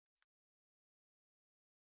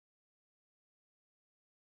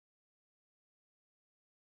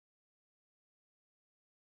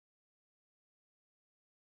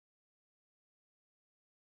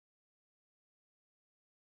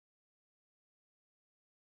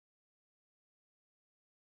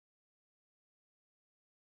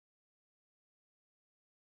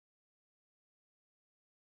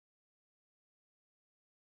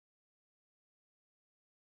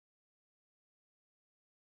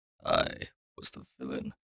I was the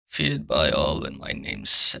villain, feared by all, and my name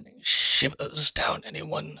sending shivers down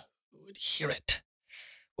anyone who would hear it.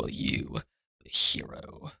 While you, the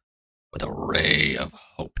hero, with a ray of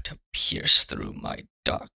hope to pierce through my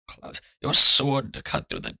dark clouds, your sword to cut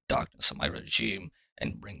through the darkness of my regime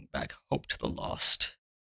and bring back hope to the lost.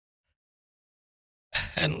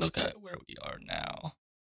 And look at where we are now.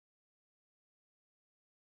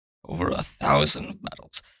 Over 1,000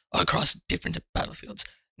 battles across different battlefields,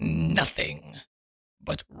 nothing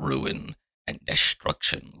but ruin and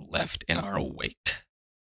destruction left in our wake.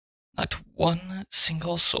 Not one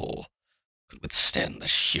single soul could withstand the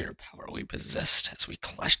sheer power we possessed as we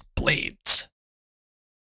clashed blades.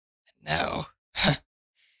 And now,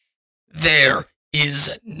 there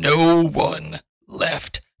is no one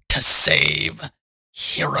left to save,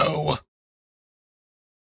 hero.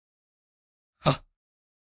 Huh,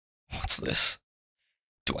 what's this?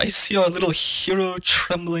 Do I see our little hero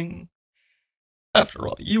trembling? After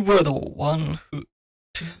all, you were the one who...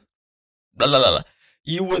 Blah, blah, blah.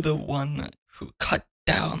 You were the one who cut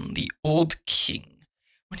down the old king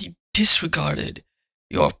when he disregarded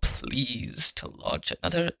your pleas to launch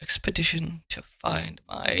another expedition to find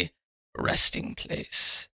my resting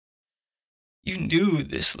place. You knew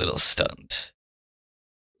this little stunt.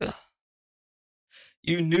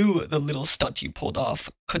 You knew the little stunt you pulled off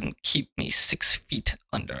couldn't keep me 6 feet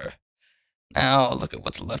under. Now look at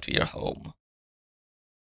what's left of your home.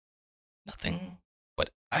 Nothing but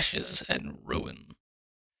ashes and ruin.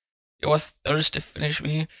 Your thirst to finish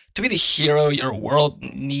me, to be the hero your world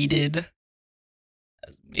needed,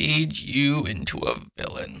 has made you into a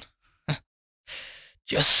villain.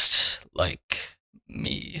 Just like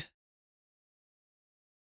me.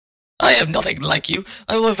 I am nothing like you.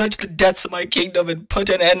 I will avenge the deaths of my kingdom and put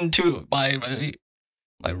an end to my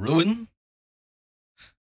ruin.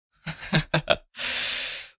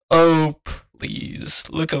 Oh, please,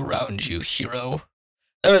 look around you, hero.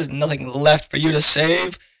 There is nothing left for you to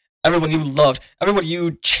save. Everyone you loved, everyone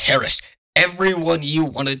you cherished, everyone you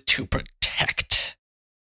wanted to protect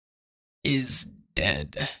is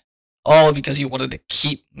dead. All because you wanted to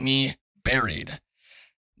keep me buried.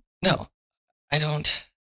 No, I don't.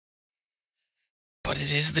 But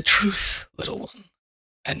it is the truth, little one.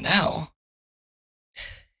 And now,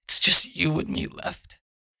 it's just you and me left.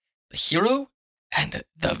 The hero and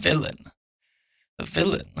the villain. The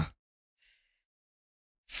villain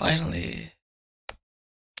finally...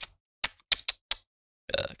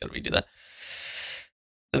 gotta redo that.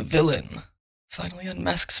 The villain finally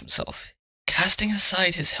unmasks himself, casting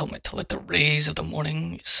aside his helmet to let the rays of the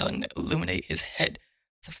morning sun illuminate his head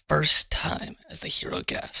for the first time as the hero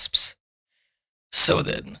gasps. So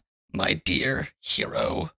then, my dear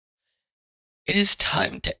hero, it is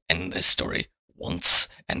time to end this story once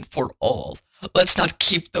and for all. Let's not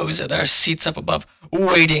keep those in their seats up above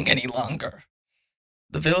waiting any longer.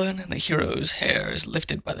 The villain and the hero's hair is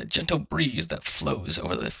lifted by the gentle breeze that flows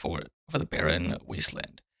over the barren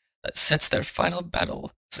wasteland, that sets their final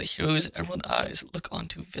battle as the hero's emerald eyes look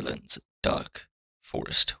onto villain's dark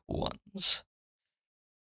forest ones.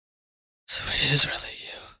 So it is really you.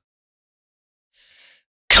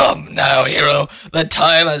 Come now, hero, the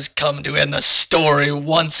time has come to end the story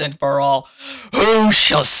once and for all. Who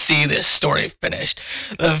shall see this story finished,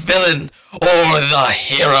 the villain or the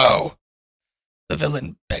hero? The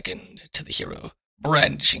villain beckoned to the hero,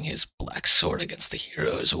 brandishing his black sword against the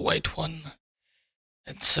hero's white one.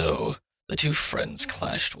 And so the two friends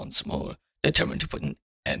clashed once more, determined to put an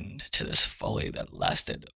end to this folly that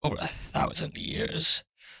lasted over 1,000 years.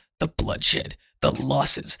 The bloodshed, the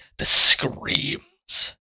losses, the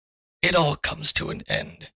screams. It all comes to an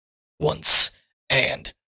end, once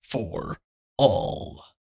and for all.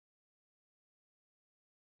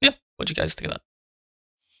 Yeah, what'd you guys think of that?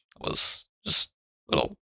 It was just a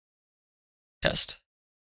little test.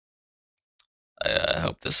 I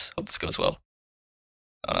hope this goes well.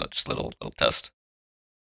 I don't know, just a little test.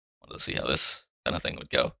 Wanted to see how this kind of thing would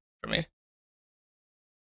go for me.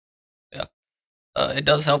 Yeah, it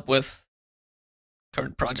does help with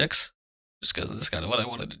current projects, just because this is kind of what I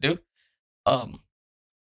wanted to do.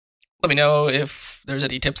 Let me know if there's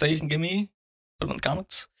any tips that you can give me. Put them in the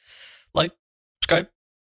comments. Like, subscribe,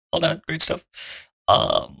 all that great stuff.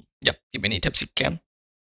 Yeah, give me any tips you can.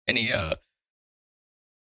 Any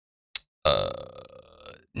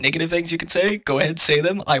negative things you can say, go ahead, say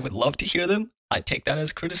them. I would love to hear them. I take that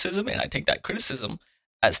as criticism, and I take that criticism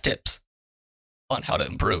as tips on how to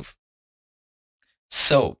improve.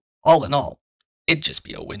 So, all in all, it'd just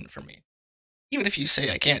be a win for me. Even if you say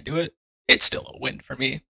I can't do it, it's still a win for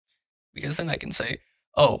me. Because then I can say,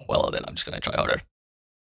 oh, well, then I'm just going to try harder.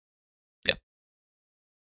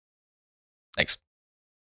 Thanks.